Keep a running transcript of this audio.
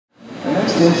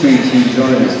entry to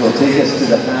join us will take us to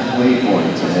the halfway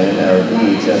point in our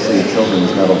VHSA Children's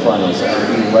Medal Finals. Our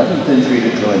 11th entry to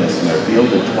join us in our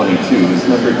field of 22 is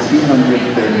number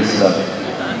 237.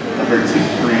 Number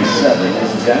 237 is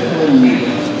Jacqui,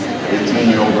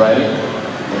 15-year-old rider,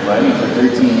 been riding for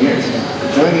 13 years.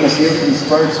 Joining us here from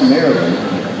Sparks, Maryland,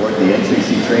 aboard the entry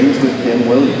she trains with Kim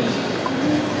Williams.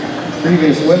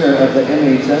 Previous winner of the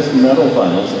MHS Medal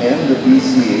Finals and the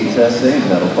BCHSA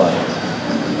Medal Finals.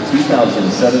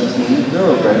 2017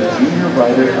 Thoroughbred Junior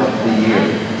Rider of the Year.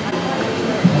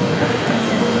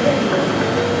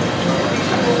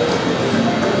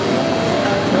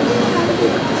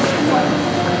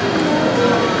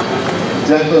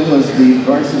 Jacqui was the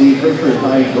varsity Hereford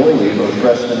High goalie both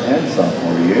freshman and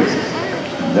sophomore years.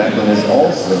 Jacqui is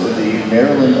also the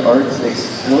Maryland Arts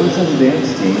Explosion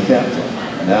Dance Team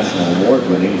captain, national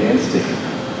award-winning dance team.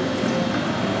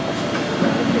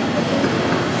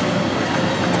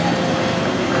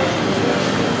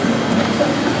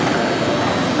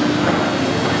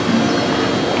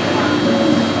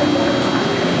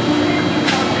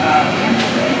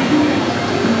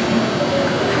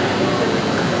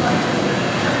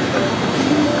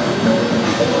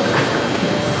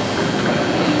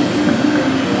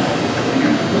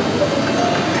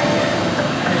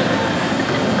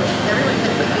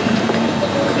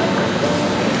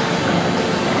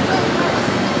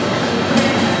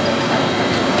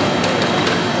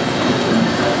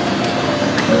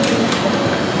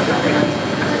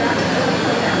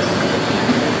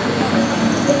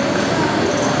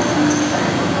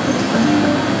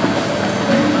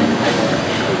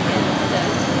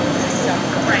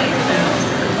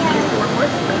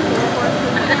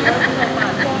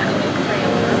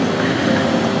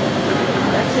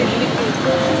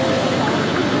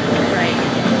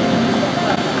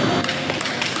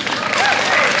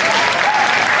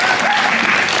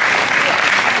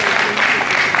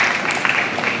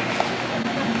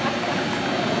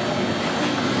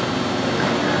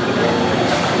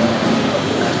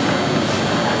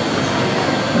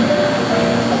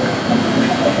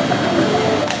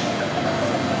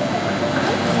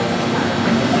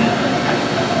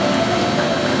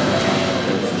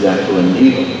 Jacqui.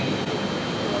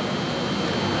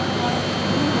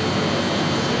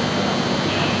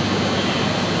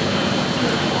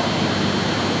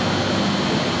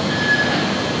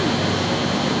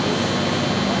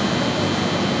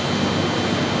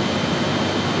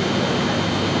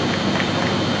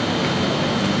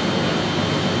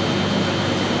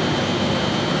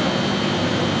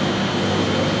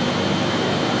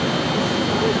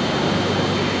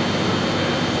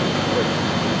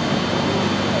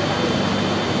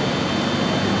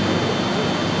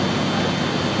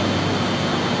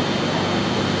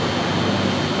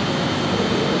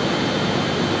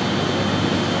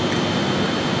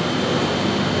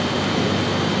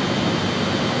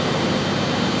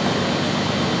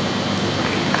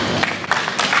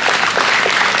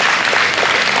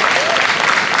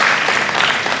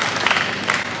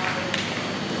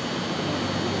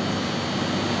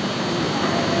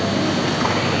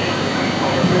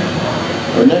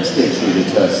 Our next entry to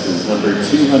test is number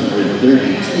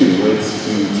 232. It's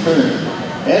to turn.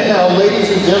 And now,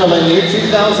 ladies and gentlemen, your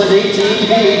 2018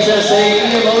 VHSA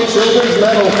EMO Children's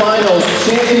Medal Finals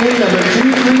champion number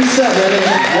 237 is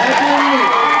Jacqui.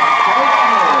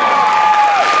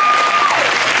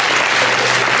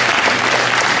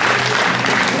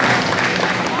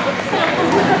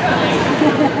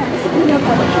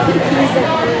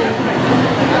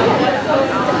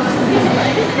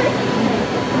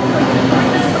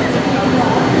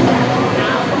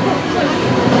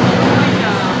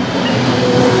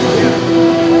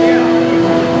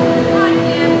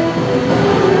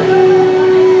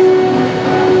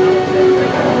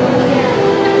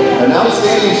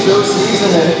 Show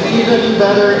season and even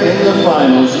better in the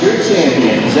finals. Your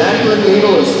champion, Jacqui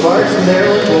of Sparks,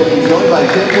 Maryland, will be joined by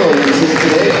Kim Williams here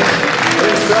today. Her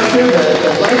instructor that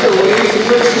led the way to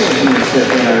the championship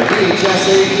in our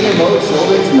VHSA EMO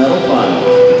Children's Medal Finals.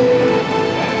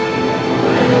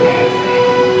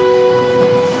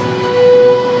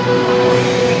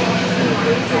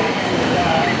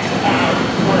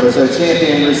 Of course, our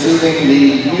champion receiving the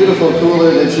beautiful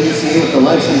cooler that you see with the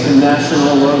Lexington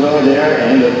National logo there,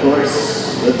 and of course,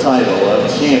 the title of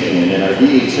champion in our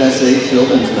VHSA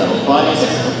Children's Medal Finals.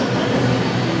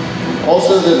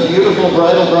 Also, the beautiful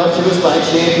bridle brought to us by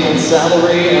Champion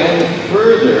Salary, and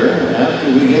further,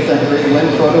 after we get that great win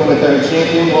photo with our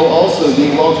champion, we'll also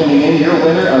be welcoming in your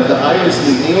winner of the Iris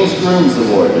McNeil's Grooms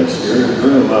Award. It's your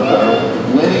groom of our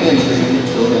winning entry in the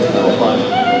Children's Medal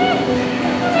Finals.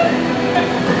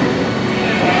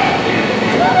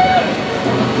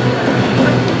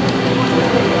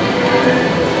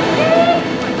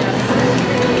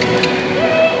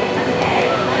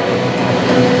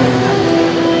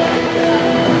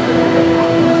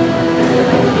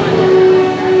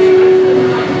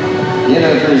 In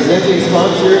our presenting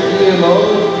sponsor, EMO,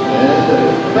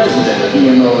 and President of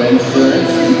EMO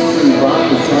Insurance, Sue Brock,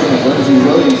 is joined with Lindsay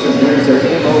Williamson. Here's our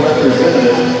EMO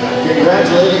representative,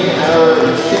 congratulating our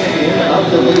champion of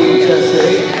the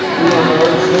VHSA EMO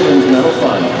Children's Medal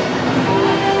Fund.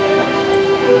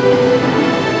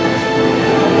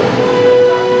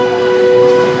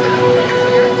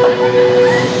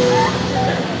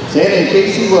 Stan and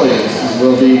Casey Williams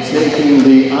will be taking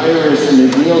the Irish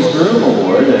McNeil's Groom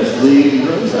Award as the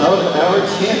grooms of our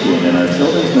champion in our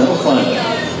Children's Medal Fund.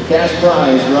 The cash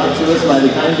prize brought to us by the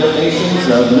kind donations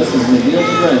of Mrs. McNeil's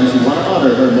friends who want to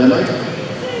honor her memory.